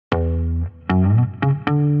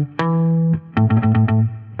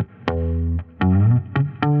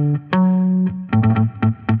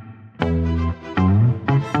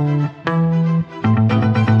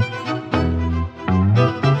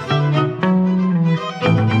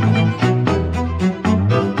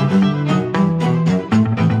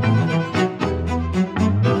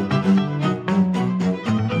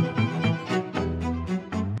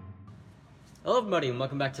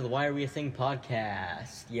welcome back to the Why Are We a Thing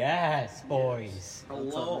podcast. Yes, boys.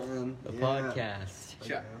 Hello. The podcast.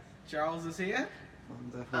 Charles is here.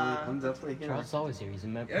 I'm definitely here. Charles is always here. He's a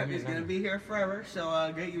member. Yep, he's gonna be here forever,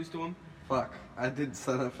 so get used to him. Fuck, I didn't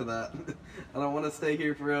sign up for that. I don't want to stay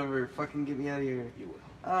here forever. Fucking get me out of here. You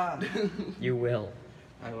will. You will.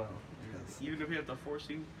 I will. Yes. Even if we have to force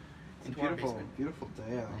you It's a into our beautiful, basement. beautiful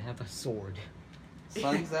day out. I have a sword.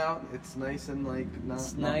 Sun's out. It's nice and not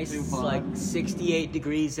It's not nice. too It's hot. like 68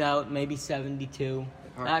 degrees out, maybe 72.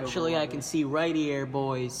 Actually, I can see right here,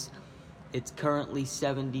 boys. It's currently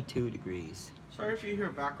 72 degrees. Sorry if you hear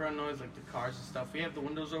background noise like the cars and stuff. We have the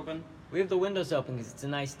windows open. We have the windows open because it's a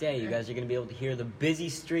nice day. You guys are going to be able to hear the busy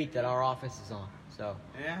street that our office is on. So,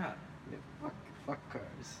 Yeah. Yeah, fuck cars.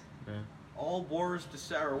 All wars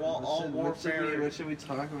all warfare. What should we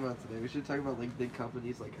talk about today? We should talk about like big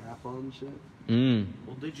companies like Apple and shit.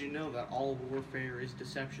 Well, did you know that all warfare is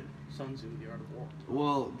deception? Sun Tzu, The Art of War.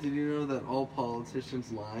 Well, did you know that all politicians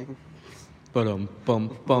lie? Bum.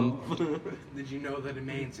 Did you know that a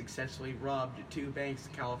man successfully robbed 2 banks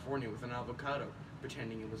in California with an avocado,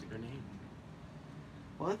 pretending it was a grenade?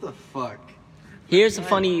 What the fuck? Here's a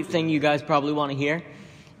funny thing you guys probably want to hear.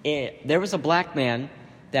 There was a black man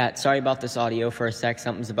that, sorry about this audio for a sec,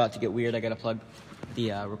 something's about to get weird, I gotta plug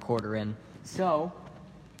the recorder in. So,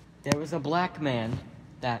 there was a black man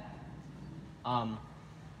that,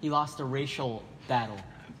 he lost a racial battle.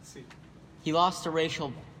 He won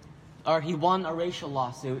a racial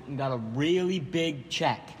lawsuit and got a really big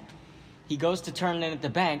check. He goes to turn it in at the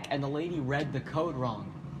bank, and the lady read the code wrong.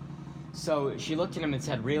 So she looked at him and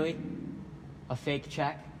said, "Really? A fake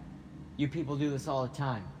check? You people do this all the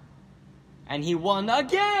time." And he won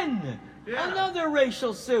again! Yeah. Another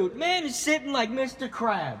racial suit. Man is sitting like Mr.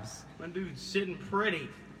 Krabs. That dude's sitting pretty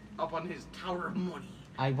up on his tower of money.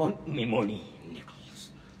 I want me money. Nichols.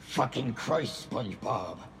 Fucking Christ,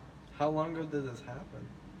 SpongeBob. How long ago did this happen?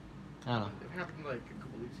 I don't know. It happened like a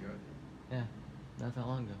couple weeks ago. Yeah, not that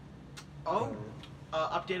long ago. Oh,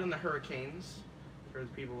 update on the hurricanes for the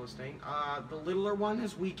people listening. The littler one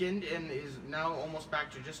has weakened and is now almost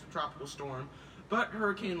back to just a tropical storm. But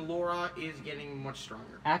Hurricane Laura is getting much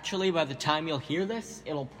stronger. Actually, by the time you'll hear this,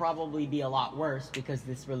 it'll probably be a lot worse because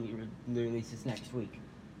this releases next week.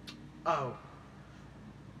 Oh.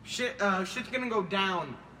 Shit's gonna go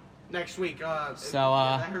down next week.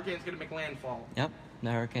 That hurricane's gonna make landfall. Yep,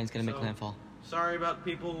 the hurricane's gonna make landfall. Sorry about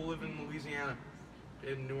the people who live in Louisiana,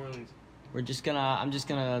 in New Orleans. I'm just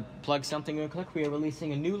gonna plug something real quick. We are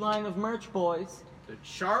releasing a new line of merch, boys. The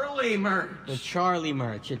Charlie merch. The Charlie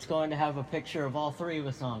merch. It's going to have a picture of all 3 of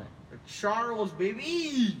us on it. The Charles,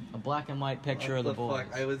 baby! A black and white picture of What the boys.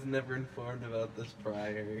 fuck? I was never informed about this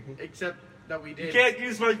prior. Except that we did. You can't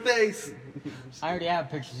use my face! I already have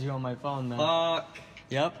pictures of you on my phone, man. Fuck.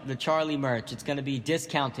 Yep, the Charlie merch. It's going to be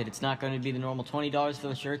discounted. It's not going to be the normal $20 for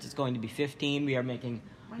the shirts. It's going to be $15. We are making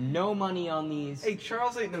no money on these. Hey,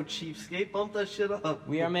 Charles ain't no cheapskate. Bump that shit up.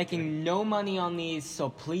 We are making no money on these, so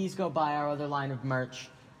please go buy our other line of merch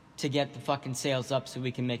to get the fucking sales up so we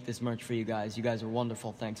can make this merch for you guys. You guys are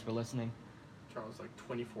wonderful. Thanks for listening. Charles, like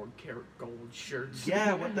 24 karat gold shirts.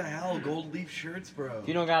 Yeah, what the hell? Gold leaf shirts, bro. If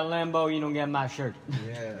you don't got a Lambo, you don't get my shirt.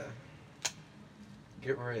 Yeah.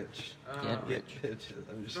 Get rich. Get Get bitches.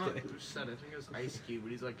 I'm It's just not kidding. who said it. I think it was Ice Cube,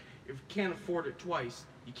 but he's like, if you can't afford it twice,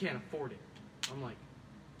 you can't afford it. I'm like,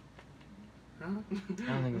 huh? I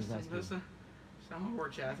don't think it was Ice Cube. That's not how it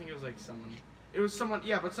works, yeah. I think it was like someone. It was someone,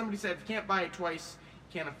 yeah, but somebody said, if you can't buy it twice,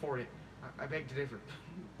 you can't afford it. I beg to differ.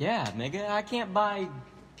 Yeah, nigga, I can't buy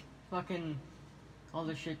fucking all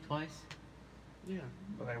this shit twice. Yeah.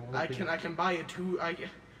 But I won't I be- can buy a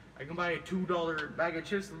I can buy a $2 bag of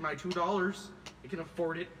chips with my $2. I can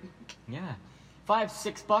afford it. Yeah.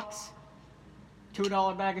 $5-6.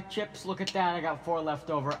 $2 bag of chips. Look at that. I got 4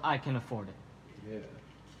 left over. I can afford it. Yeah.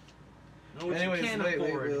 No, what Anyways, you can't wait,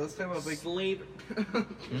 afford. let's talk about big. Slave.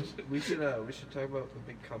 We should talk about the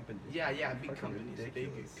big companies. Yeah, big Fucking companies.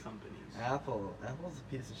 ridiculous. Big companies. Apple's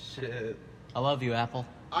a piece of shit. I love you, Apple.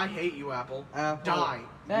 I hate you, Apple. Apple. Die.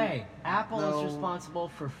 Hey, Apple No. is responsible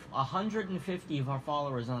for 150 of our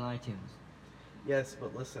followers on iTunes. Yes,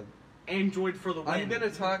 but listen. Android for the win. I'm gonna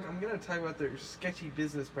talk about their sketchy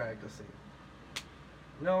business practicing.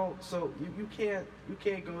 No, so you can't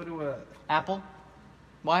go to a Apple?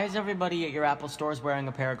 Why is everybody at your Apple stores wearing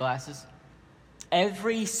a pair of glasses?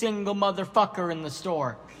 Every single motherfucker in the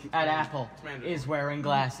store at Apple mandatory. is wearing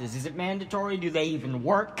glasses. Is it mandatory? Do they even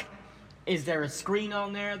work? Is there a screen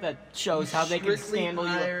on there that shows how they can strictly scandal you?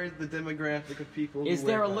 hire the demographic of people. Is who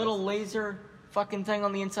there wear a little glasses. laser fucking thing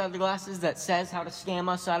on the inside of the glasses that says how to scam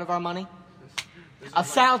us out of our money? This is like-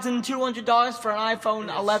 $1,200 for an iPhone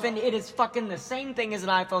Yes. 11. It is fucking the same thing as an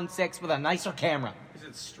iPhone 6 with a nicer camera. Is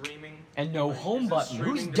it streaming? And no Like, home is it button.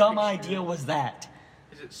 streaming Whose the dumb picture? idea was that?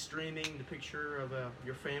 Is it streaming the picture of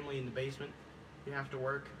your family in the basement? You have to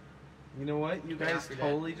work. You know what? You guys After that.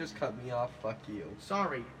 totally just cut me off. Fuck you.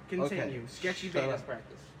 Sorry. Continue. Okay, Sketchy shut beta up.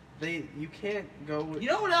 practice. You can't go with. You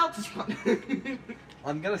know what else is fun?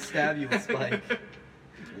 I'm gonna stab you with Spike.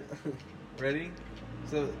 Ready?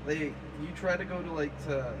 So you try to go to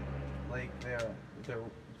their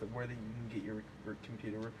where you can get your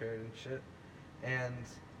computer repaired and shit, and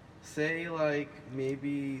say like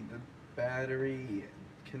maybe the battery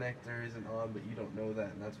connector isn't on, but you don't know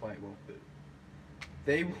that, and that's why it won't boot.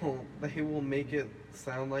 They will make it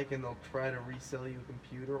sound like, and they'll try to resell you a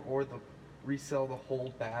computer, or they'll resell the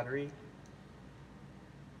whole battery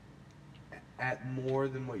at more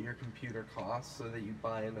than what your computer costs, so that you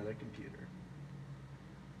buy another computer.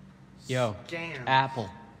 Yo, Scam. Apple.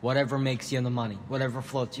 Whatever makes you the money. Whatever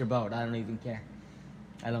floats your boat. I don't even care.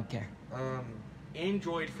 I don't care.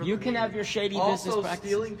 Android for You the can win. have your shady business Also, practices.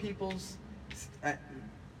 stealing people's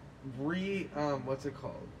what's it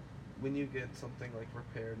called? When you get something like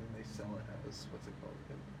repaired and they sell it as what's it called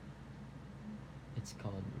again? It's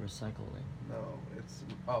called recycling.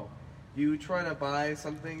 No, you try to buy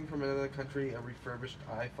something from another country, a refurbished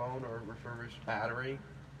iPhone or a refurbished battery,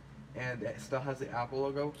 and it still has the Apple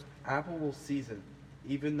logo. Apple will seize it,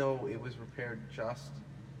 even though it was repaired just,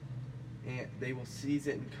 and they will seize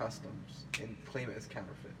it in customs and claim it as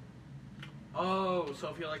counterfeit. Oh, so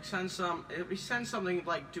if you send something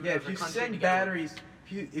like to Yeah, another if you country send to get- batteries,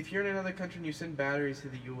 if you're in another country and you send batteries to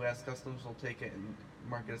the U.S., customs will take it and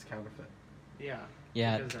mark it as counterfeit. Yeah.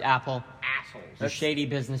 Yeah, because they're Apple. assholes. Your That's- shady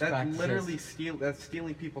business That's practices. literally That's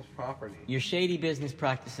stealing people's property. Your shady business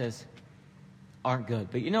practices aren't good.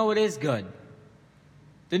 But you know what is good?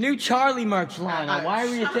 The new Charlie merch line on Why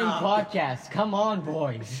Were You Shut Think up. podcast. Come on,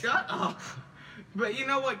 boys. Shut up. But you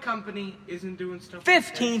know what company isn't doing stuff? like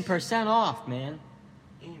this? 15% off, man.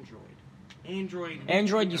 Android.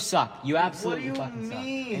 Android, you suck. You What absolutely do you fucking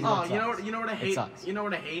mean? suck. Oh, Android you know what I It hate? sucks. You know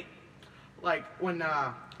what I hate? Like when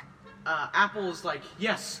Apple is like,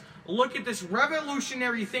 yes, look at this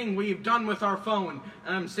revolutionary thing we've done with our phone,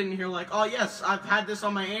 and I'm sitting here like, oh yes, I've had this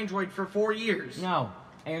on my Android for 4 years. No,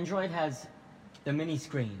 Android has the mini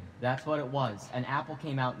screen. That's what it was. And Apple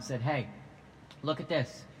came out and said, hey, look at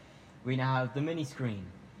this. We now have the mini screen.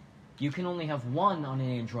 You can only have one on an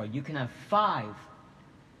Android. You can have 5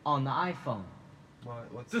 on the iPhone.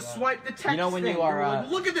 What's To that? swipe the text You know when thing. you are, We're like, uh,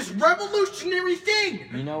 look at this revolutionary thing.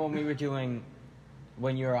 You know when we were doing,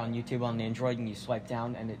 when you're on YouTube on Android and you swipe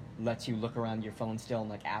down and it lets you look around your phone still and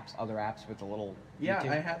like apps, other apps with a little Yeah, YouTube?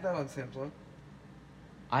 I had that on Samsung.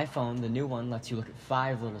 iPhone, the new one, lets you look at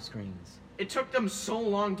 5 little screens. It took them so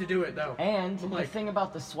long to do it though. And the Like- thing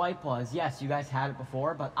about the swipe was, yes, you guys had it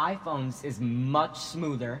before, but iPhone's is much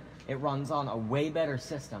smoother. It runs on a way better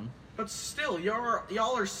system. But still,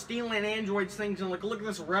 y'all are stealing Android's things and like, look at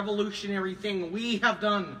this revolutionary thing we have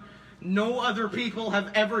done. No other people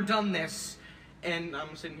have ever done this. And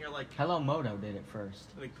I'm sitting here like, Hello Moto did it first.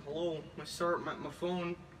 hello, my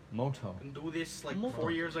phone Moto. can do this like Moto.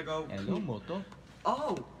 4 years ago. Hello Moto.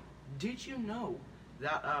 Oh, did you know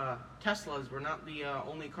that Teslas were not the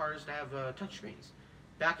only cars to have touchscreens?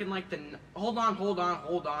 Back in like hold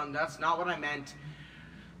on. That's not what I meant.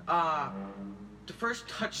 The first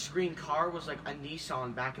touchscreen car was like a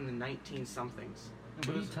Nissan back in the 19-somethings. What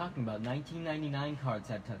are you talking about? 1999 cars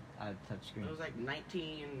had touchscreen. It was like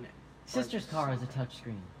 19. Sister's car has a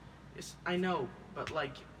touchscreen. I know, but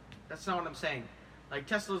like, that's not what I'm saying. Like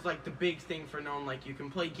Tesla's like the big thing for knowing like you can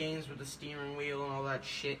play games with the steering wheel and all that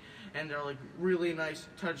shit, and they're like really nice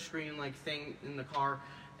touchscreen like thing in the car,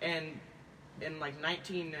 and in like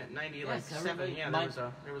 1990, Yes, like everybody- 7, yeah, my-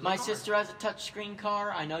 there was a My car. sister has a touchscreen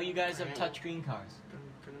car. I know you guys have Yeah. touchscreen cars.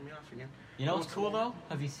 Couldn't be off again. You know what's What's cool the- though?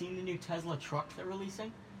 Have you seen the new Tesla truck they're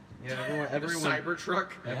releasing? Yeah, The everyone, Cybertruck.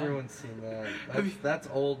 Yeah. everyone's seen that. Have you- That's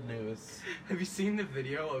old news. Have you seen the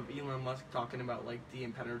video of Elon Musk talking about like the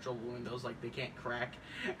impenetrable windows, like they can't crack,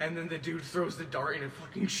 and then the dude throws the dart and it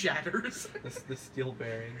fucking shatters. The steel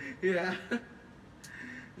bearing. Yeah.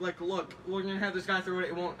 Like, look, we're gonna have this guy throw it.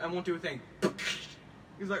 It won't do a thing.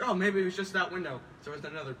 He's like, oh, maybe it was just that window. So it's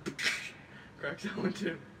another. Cracks that one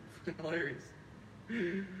too. Hilarious.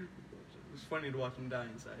 It was funny to watch him die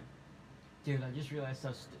inside. Dude, I just realized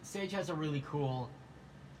Sage has a really cool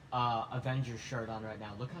Avengers shirt on right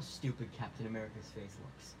now. Look how stupid Captain America's face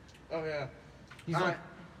looks. Oh yeah. He's like,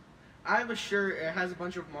 I have a shirt. It has a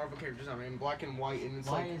bunch of Marvel characters on it in black and white, and it's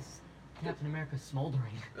why like is Captain America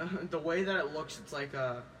smoldering? the way that it looks. It's like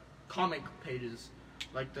comic pages.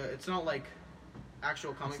 Like it's not like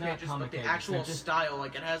actual comic It's not pages, comic but the pages, actual they're just- style.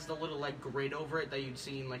 Like it has the little like grid over it that you'd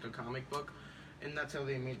see in like a comic book, and that's how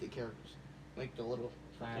they made the characters, like the little.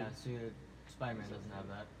 See, Spider-Man doesn't have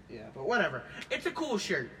that. Yeah, but whatever. It's a cool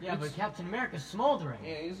shirt. Yeah, It's- but Captain America's smoldering.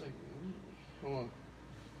 yeah, he's like, hold on.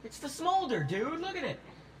 It's the smolder, dude. Look at it.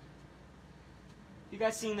 You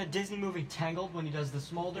guys seen the Disney movie Tangled when he does the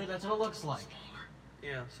smolder? That's what it looks like.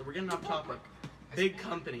 Yeah, so we're getting off topic. Big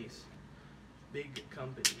companies. Big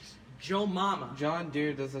companies. Joe Mama. John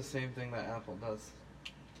Deere does the same thing that Apple does.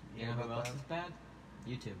 You know about who else that? is bad?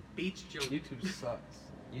 YouTube. Beach Joe. YouTube sucks.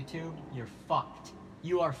 YouTube, you're fucked.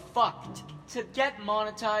 You are fucked. To get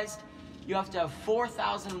monetized, you have to have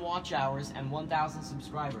 4,000 watch hours and 1,000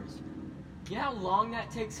 subscribers. You know how long that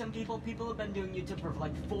takes some people? People have been doing YouTube for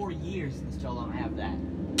like 4 years and still don't have that.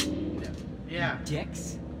 Yeah.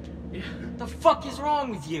 Dicks. Yeah. What the fuck is wrong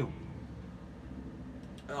with you?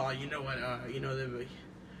 Oh, you know what? You know that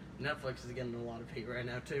Netflix is getting a lot of hate right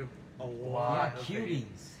now too. A Yeah, lot. of hate.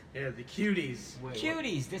 cuties. Yeah, the cuties. Wait,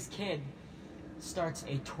 Cuties. This kid starts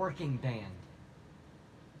a twerking band.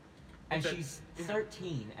 And It's a- she's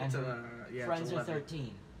 13, and It's her yeah, friends it's are 11.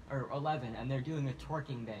 13 or 11, and they're doing a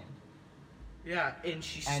twerking band. Yeah, and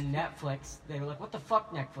she's And Netflix, they were like, "What the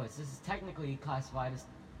fuck, Netflix? This is technically classified as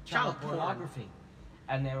child Child porn." pornography."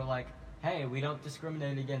 And they were like, "Hey, we don't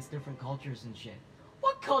discriminate against different cultures and shit."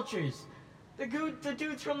 What cultures? The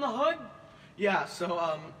dudes from the hood? yeah.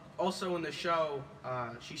 So also in the show,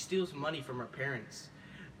 she steals money from her parents,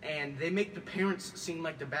 and they make the parents seem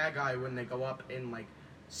like the bad guy when they go up and like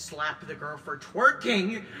slap the girl for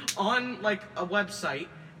twerking on like a website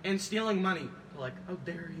and stealing money. They're like, "How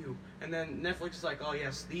dare you?" And then Netflix is like, "Oh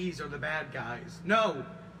yes, these are the bad guys." No,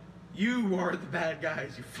 you are the bad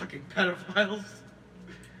guys, you fucking pedophiles.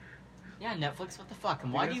 Yeah, Netflix. What the fuck?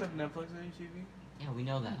 And Do why you do guys you? have Netflix on your TV? Yeah, we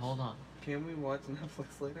know that. Hold on. Can we watch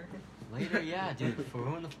Netflix later? Later, yeah, dude. For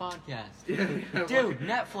ruin the podcast. Yeah, Dude, We're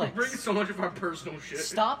Netflix. bringing so much of our personal shit.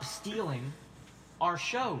 Stop stealing our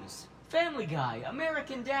shows. Family Guy,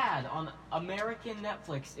 American Dad on American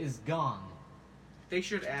Netflix is gone. They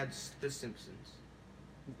should add The Simpsons.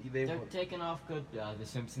 They They're won't. taking off good. The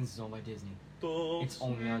Simpsons is owned by Disney. It's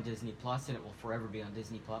only on Disney Plus, and it will forever be on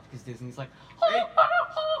Disney Plus because Disney's like, Hey.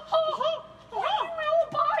 we will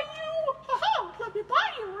buy you. Let me buy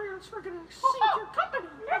you, or else we're gonna sink your company.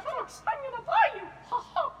 Netflix, I'm gonna buy you.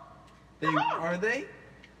 They are they?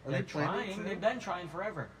 Are They're they planning trying. to? They've been trying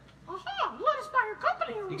forever Let us buy your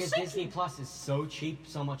company, or because Disney Plus is so cheap,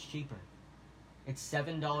 so much cheaper. It's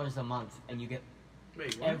 $7 a month, and you get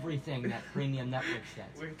Wait, what? everything that premium Netflix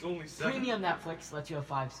gets. Wait, it's only 7. Premium Netflix lets you have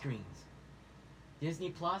 5 screens. Disney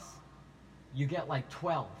Plus, you get like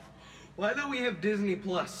 12 Why don't we have Disney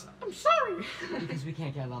Plus? I'm sorry. because we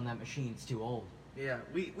can't get it on that machine. It's too old. Yeah,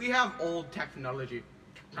 we have old technology.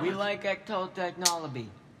 We like ecto technology.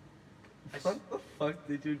 What the fuck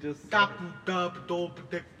did you just say?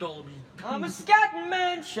 Technology. I'm a scatting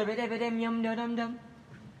man. Shibidibbidim yum da dum dum.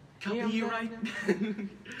 Copyright.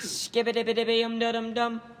 Skibidibbidim da dum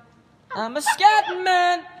dum. I'm a scatting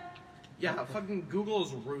man. Yeah, fucking Google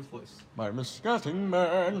is ruthless. I'm a scatting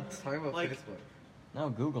man. Let's talk about Like- Facebook. No,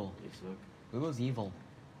 Google. Facebook. Google's evil.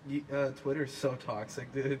 Twitter's so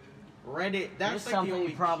toxic, dude. Reddit. Here's That's like the something only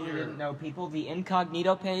you probably pure- didn't know, people. The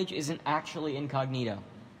incognito page isn't actually incognito.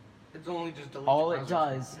 It's only just delete All the it browser.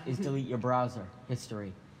 does is delete your browser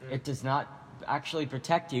history. Yeah. It does not actually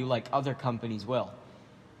protect you like other companies will.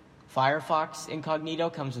 Firefox Incognito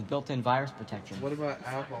comes with built-in virus protection. What about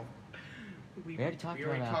Apple? We already talked we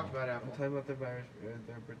already about talked Apple. about I'm Apple. talking about their virus,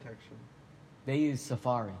 their protection. They use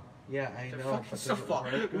Safari. Yeah, I The know. fucking but does it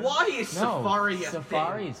Safari. work good? Why is Safari a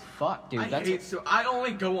Safari thing? is fuck, dude. I That's hate so. I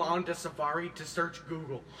only go on to Safari to search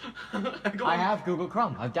Google. I have Google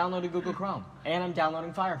Chrome. I've downloaded Google Chrome, and I'm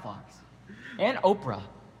downloading Firefox, and Opera,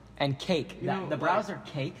 and Cake. You know, the like- browser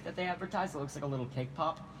Cake that they advertise that looks like a little cake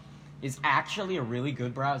pop is actually a really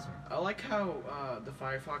good browser. I like how the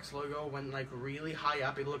Firefox logo went like really high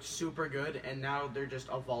up. It looked super good, and now they're just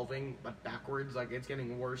evolving but backwards. Like it's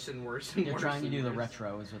getting worse and worse and They're worse. trying to and do the worse.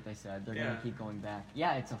 retro, is what they said. They're Yeah. gonna keep going back.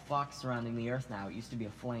 Yeah, it's a fox surrounding the Earth now. It used to be a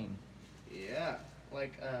flame. Yeah,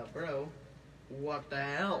 like bro, what the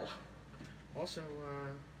hell? Also,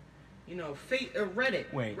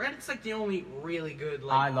 Reddit. Wait. Reddit's like the only really good. I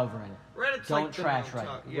Like love Reddit. Reddit's Don't like the trash non-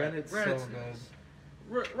 Reddit. Yeah, Reddit's so Reddit's good. nice.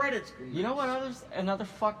 Reddit's good. You know what another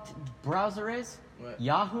fucked browser is? What?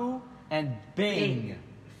 Yahoo and Bing.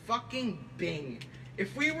 Fucking Bing.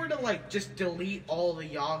 If we were to like just delete all the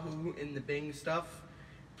Yahoo and the Bing stuff,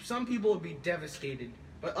 some people would be devastated,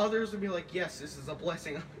 but others would be like, "Yes, this is a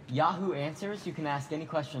blessing." Yahoo Answers, you can ask any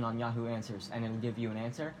question on Yahoo Answers and it'll give you an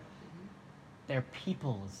answer. They're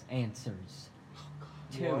people's answers.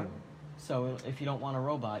 too. What? So if you don't want a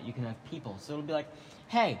robot, you can have people. So it'll be like,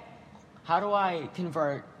 hey, how do I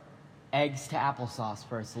convert eggs to applesauce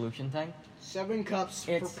for a solution thing? 7 cups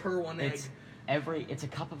per one egg. It's a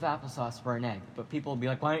cup of applesauce for an egg. But people will be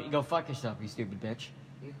like, why don't you go fuck yourself, you stupid bitch?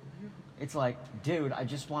 It's like, dude, I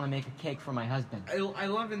just want to make a cake for my husband. I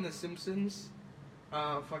love in The Simpsons,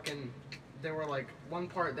 there were like one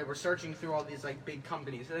part they were searching through all these like big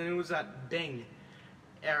companies, and it was at Bing,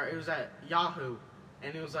 or it was at Yahoo,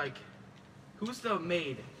 and it was like, who's the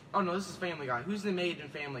maid? Oh no, this is Family Guy. Who's the maid in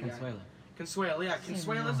Family Guy? Consuela, yeah.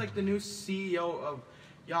 Consuela's like the new CEO of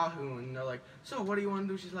Yahoo, and they're like, so what do you want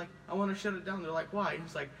to do? She's like, I want to shut it down. They're like, why?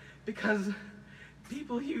 He's like, because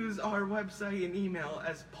people use our website and email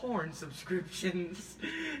as porn subscriptions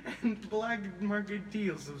and black market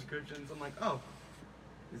deal subscriptions. I'm like, oh,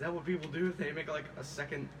 is that what people do? They make like a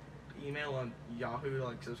second email on Yahoo to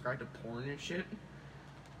like subscribe to porn and shit?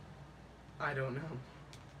 I don't know.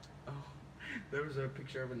 Oh, there was a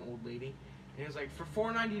picture of an old lady, and it was like, for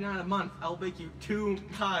 $4.99 a month, I'll bake you 2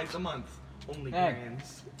 pies a month. Only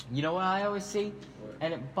grands. You know what I always see? What?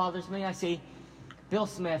 And it bothers me. I see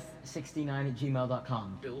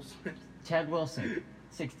BillSmith69@gmail.com. Bill Smith. Ted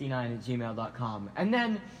Wilson69@gmail.com. And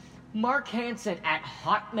then Mark Hansen at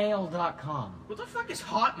hotmail.com. What the fuck is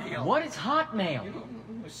Hotmail? What is Hotmail? You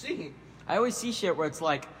don't see. I always see shit where it's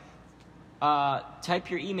like, type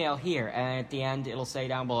your email here, and at the end it'll say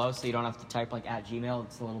down below, so you don't have to type like at Gmail,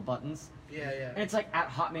 it's the little buttons. Yeah. And it's like at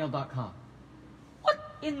hotmail.com. What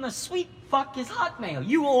in the sweet fuck is Hotmail?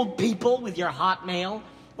 You old people with your Hotmail.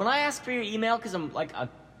 When I ask for your email, because I'm like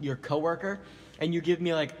your coworker, and you give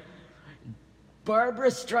me like Barbara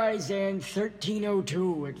Streisand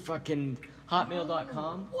 1302 at fucking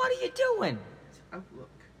hotmail.com, what are you doing? It's Outlook.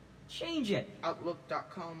 Change it.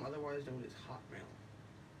 Outlook.com, otherwise known as Hotmail.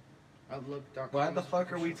 Outlook.com. Why the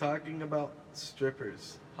fuck are we talking about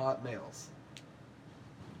strippers? Hotmails.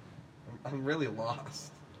 I'm really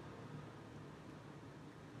lost.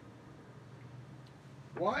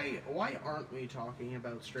 Why aren't we talking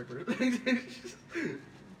about strippers?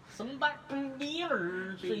 Some back from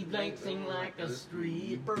here, she's dancing like a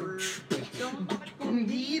stripper. Some back from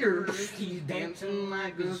here, she's dancing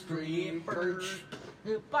like a stripper.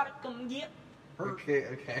 Back come get her.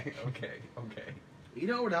 Okay. You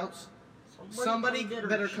know what else? Somebody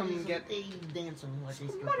better come get. dancing like a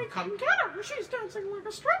Somebody come get her. She's dancing like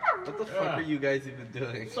a stripper. What the fuck are you guys even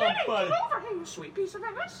doing? Hey, get over here, you sweet piece of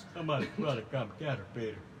ass. Somebody come get her,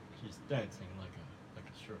 Peter. She's dancing like a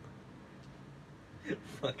stripper.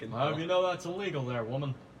 Fucking. How do you know that's illegal there,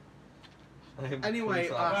 woman? Anyway,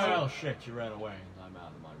 Well, shit, you ran away and I'm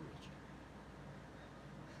out of my wheelchair.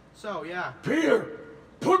 So yeah. Peter,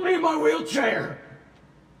 put me in my wheelchair!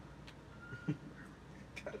 God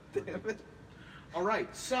damn it. All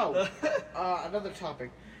right. So another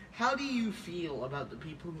topic. How do you feel about the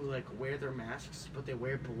people who like wear their masks but they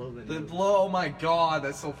wear it below the nose? Oh my god,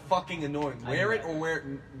 that's so fucking annoying. I Wear know it that. or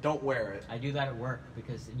don't wear it. I do that at work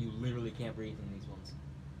because you literally can't breathe in these ones.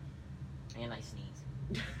 And I sneeze.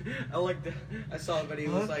 I saw a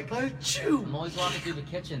video. It was like I'm always walking through the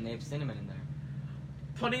kitchen. They have cinnamon in there.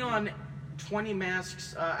 putting on 20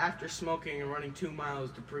 masks after smoking and running 2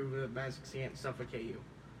 miles to prove that masks can't suffocate you.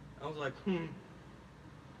 I was like,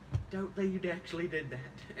 doubt that you actually did that.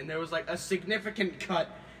 And there was like a significant cut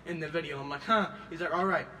in the video. I'm like, huh? He's like, all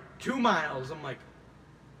right, 2 miles. I'm like,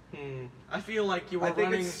 I feel like you were I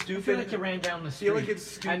think running. it's I feel stupid. like you ran down the I street feel like it's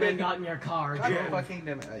stupid. and then got in your car. God drove. fucking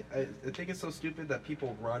damn it. I think it's so stupid that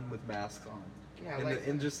people run with masks on. Yeah, and, like-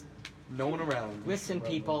 and just no one around. Listen, Run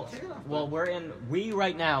with people. masks. Well, we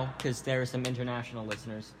right now, because there are some international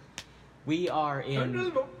listeners, we are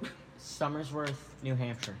in Somersworth, New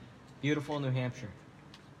Hampshire. Beautiful New Hampshire.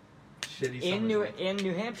 Shitty In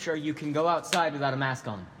New Hampshire, you can go outside without a mask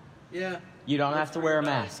on. Yeah. You don't have to wear a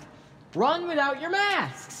mask. Run without your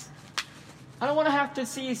masks. I don't want to have to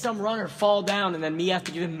see some runner fall down and then me have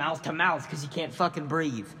to give him mouth to mouth because he can't fucking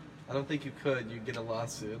breathe. I don't think you could. You'd get a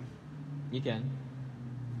lawsuit. You can.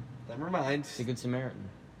 Never mind. It's a good Samaritan.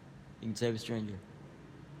 You can save a stranger.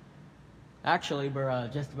 Actually, we're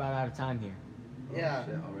just about out of time here. Yeah.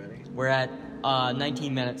 Shit already. We're at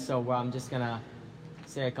 19 minutes, so I'm just going to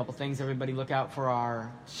say a couple things. Everybody look out for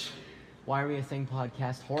our Why Are We a Thing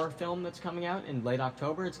podcast horror film that's coming out in late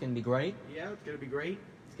October. It's going to be great. Yeah, it's gonna be great.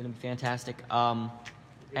 It's going to be fantastic.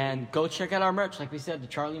 And go check out our merch. Like we said, the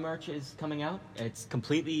Charlie merch is coming out. It's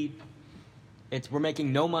completely... we're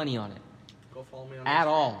making no money on it. Go follow me on At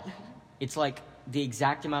Instagram. all. It's like the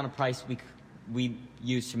exact amount of price we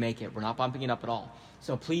use to make it. We're not bumping it up at all.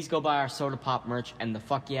 So please go buy our Soda Pop merch and the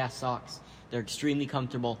Fuck Yeah socks. They're extremely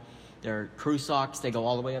comfortable. They're crew socks. They go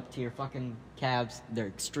all the way up to your fucking calves. They're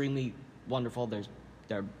extremely wonderful. They're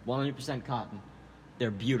 100% cotton.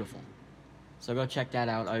 They're beautiful. So go check that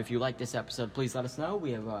out. If you like this episode, please let us know.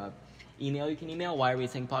 We have email. You can email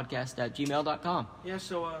whyarewethinkpodcast@gmail.com. Yeah,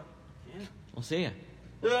 so, yeah. We'll see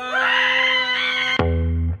you.